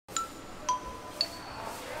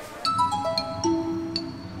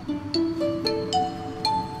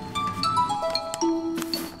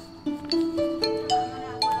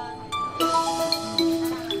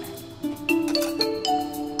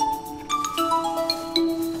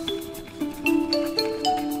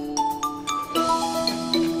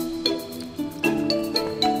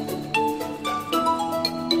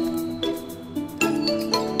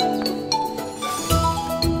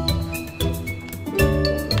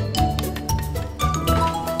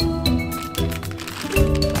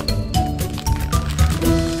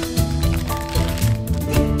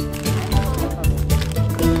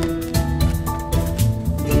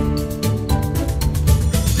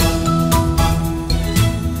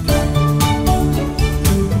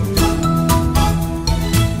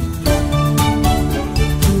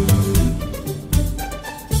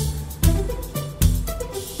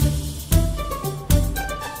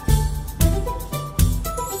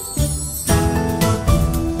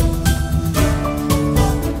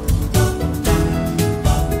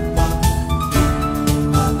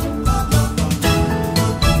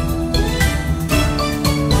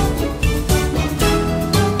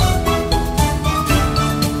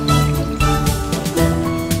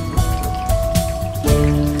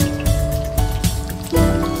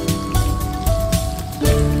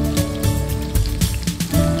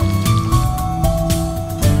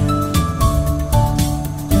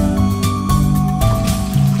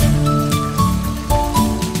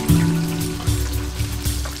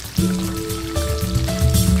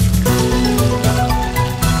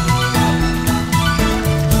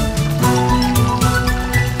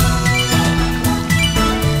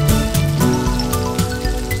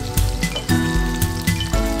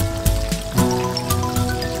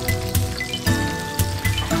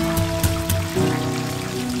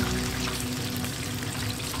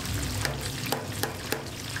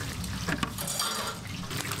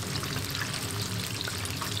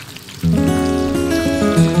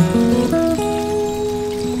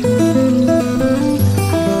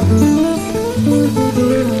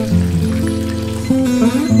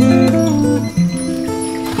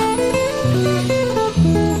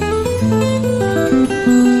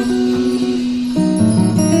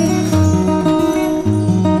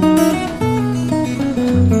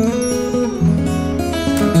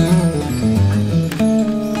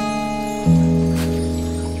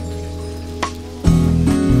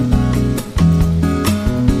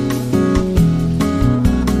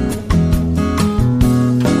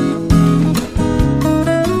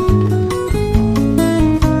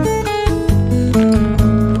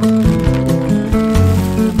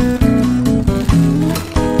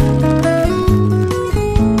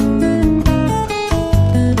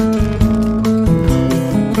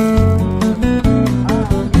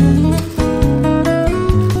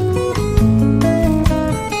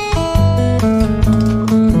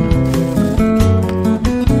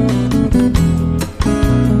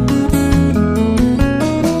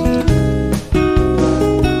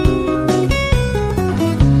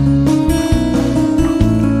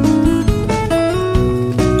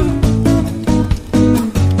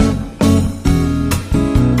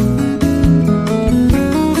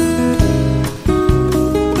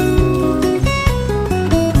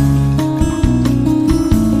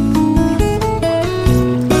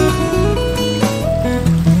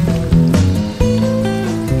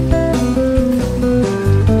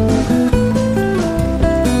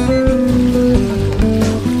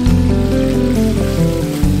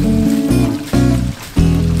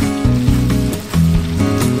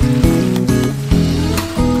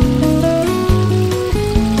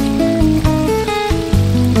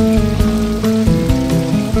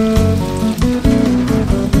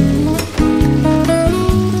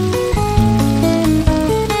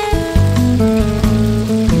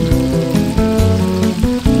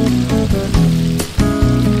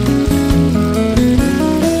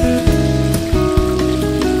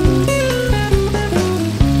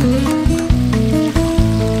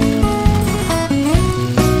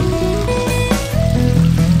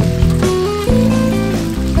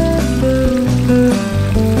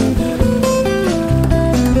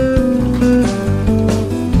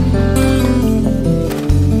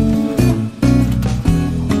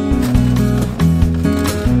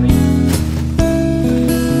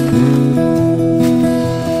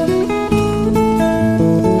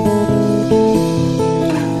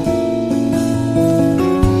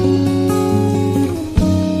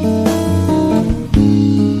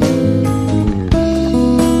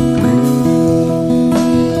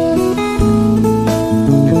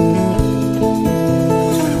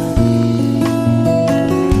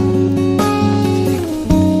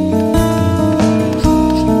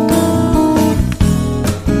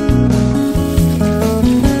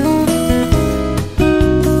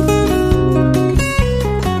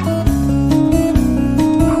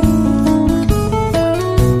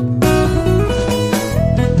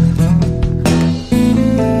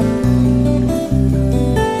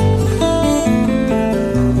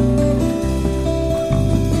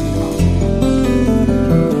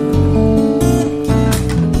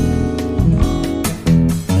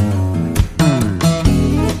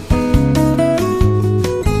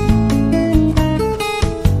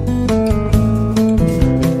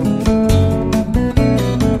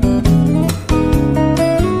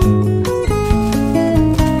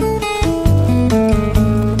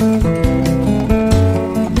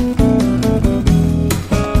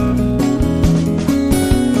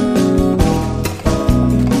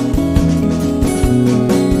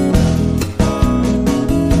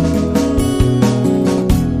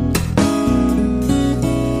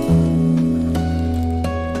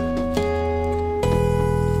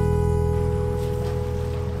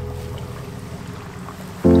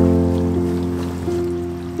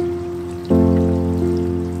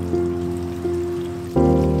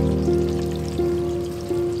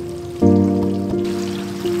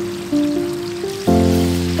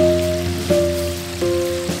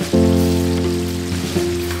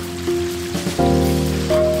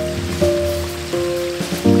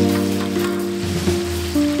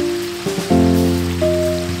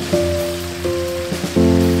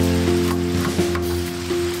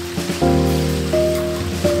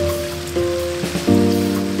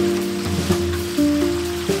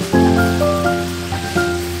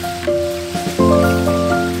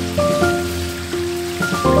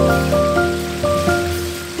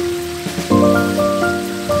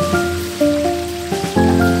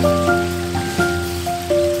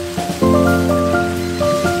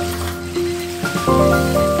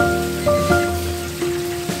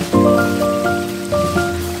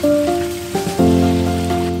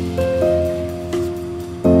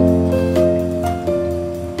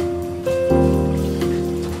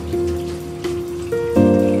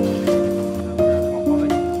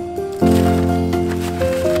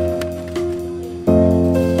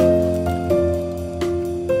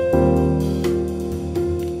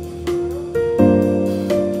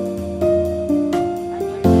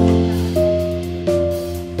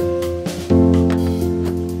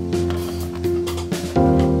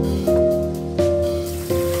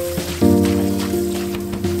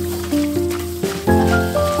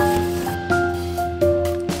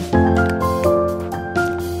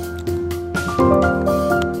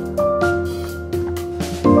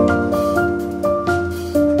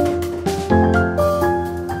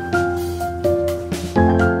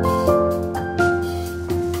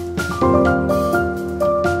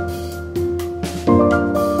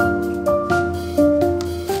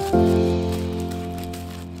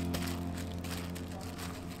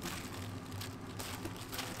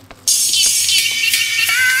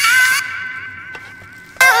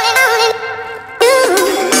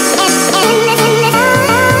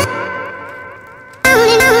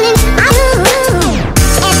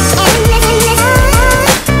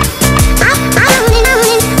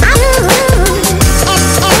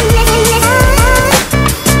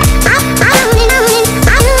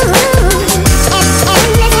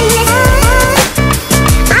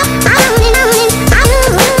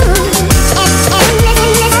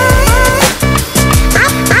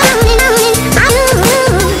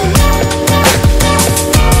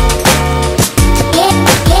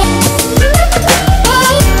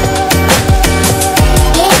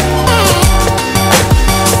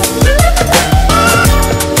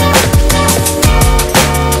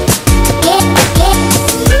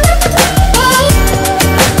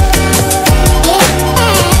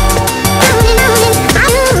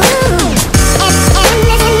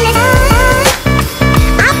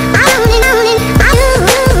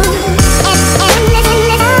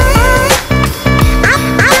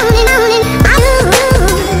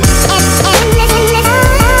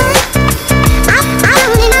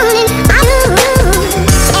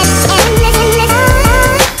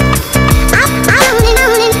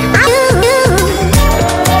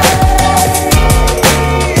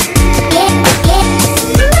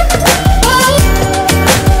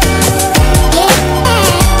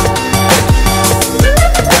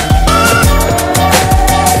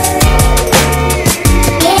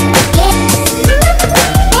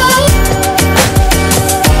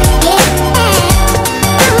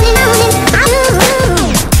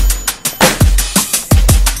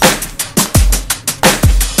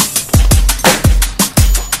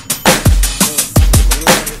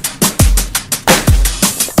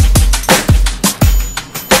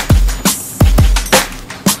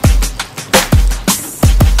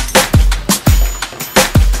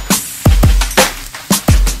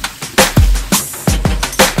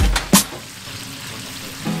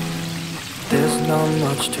not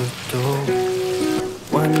much to do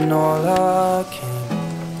when all I can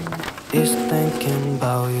is thinking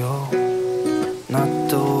about you. Not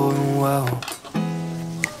doing well,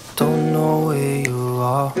 don't know where you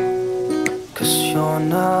are, 'cause you're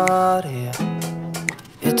not here.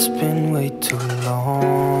 It's been way too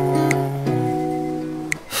long.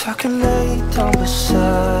 If I could lay down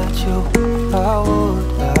beside you, I would.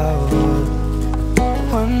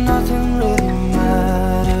 When nothing really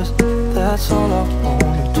matters, that's all I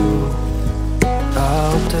wanna do. I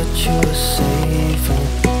hope that you are safe and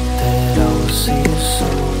that I will see you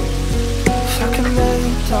soon. If I could lay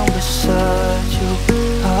down beside you,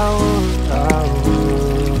 I would. I would.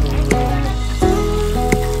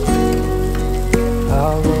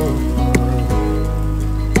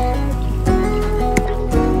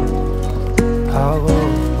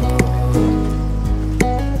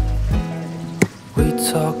 We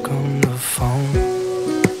talk on the phone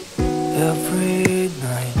every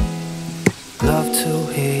night. Love to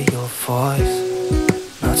hear your voice.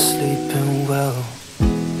 Not sleeping well,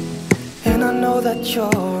 and I know that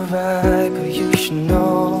you're right, but you should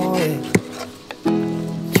know it.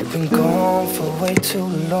 You've been gone for way too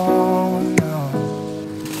long now.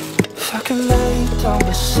 If I could lay down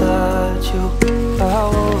beside you, I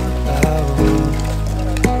would.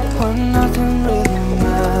 When nothing really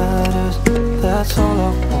matters, that's all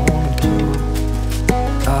I wanna do.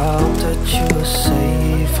 I hope that you are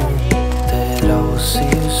safe and that I will see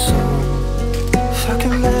you soon. If I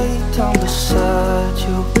could lay down beside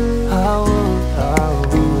you, I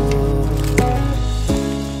would.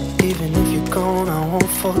 Even if you're gone, I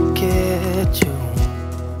won't forget you.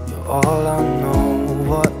 You're all I know,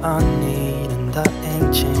 what I need, and that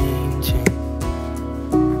ain't changing.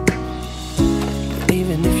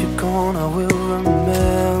 Even if you're gone, I will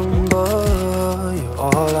remember. You're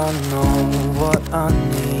all I know, what I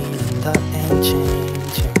need, and that ain't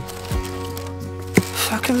changing. If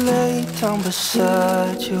I could lay down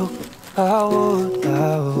beside you, I would.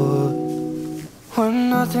 When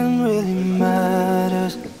nothing really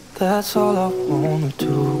matters, that's all I wanna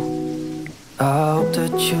do. I hope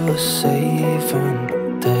that you are safe and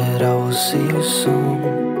that I will see you soon.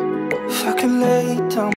 If I could lay down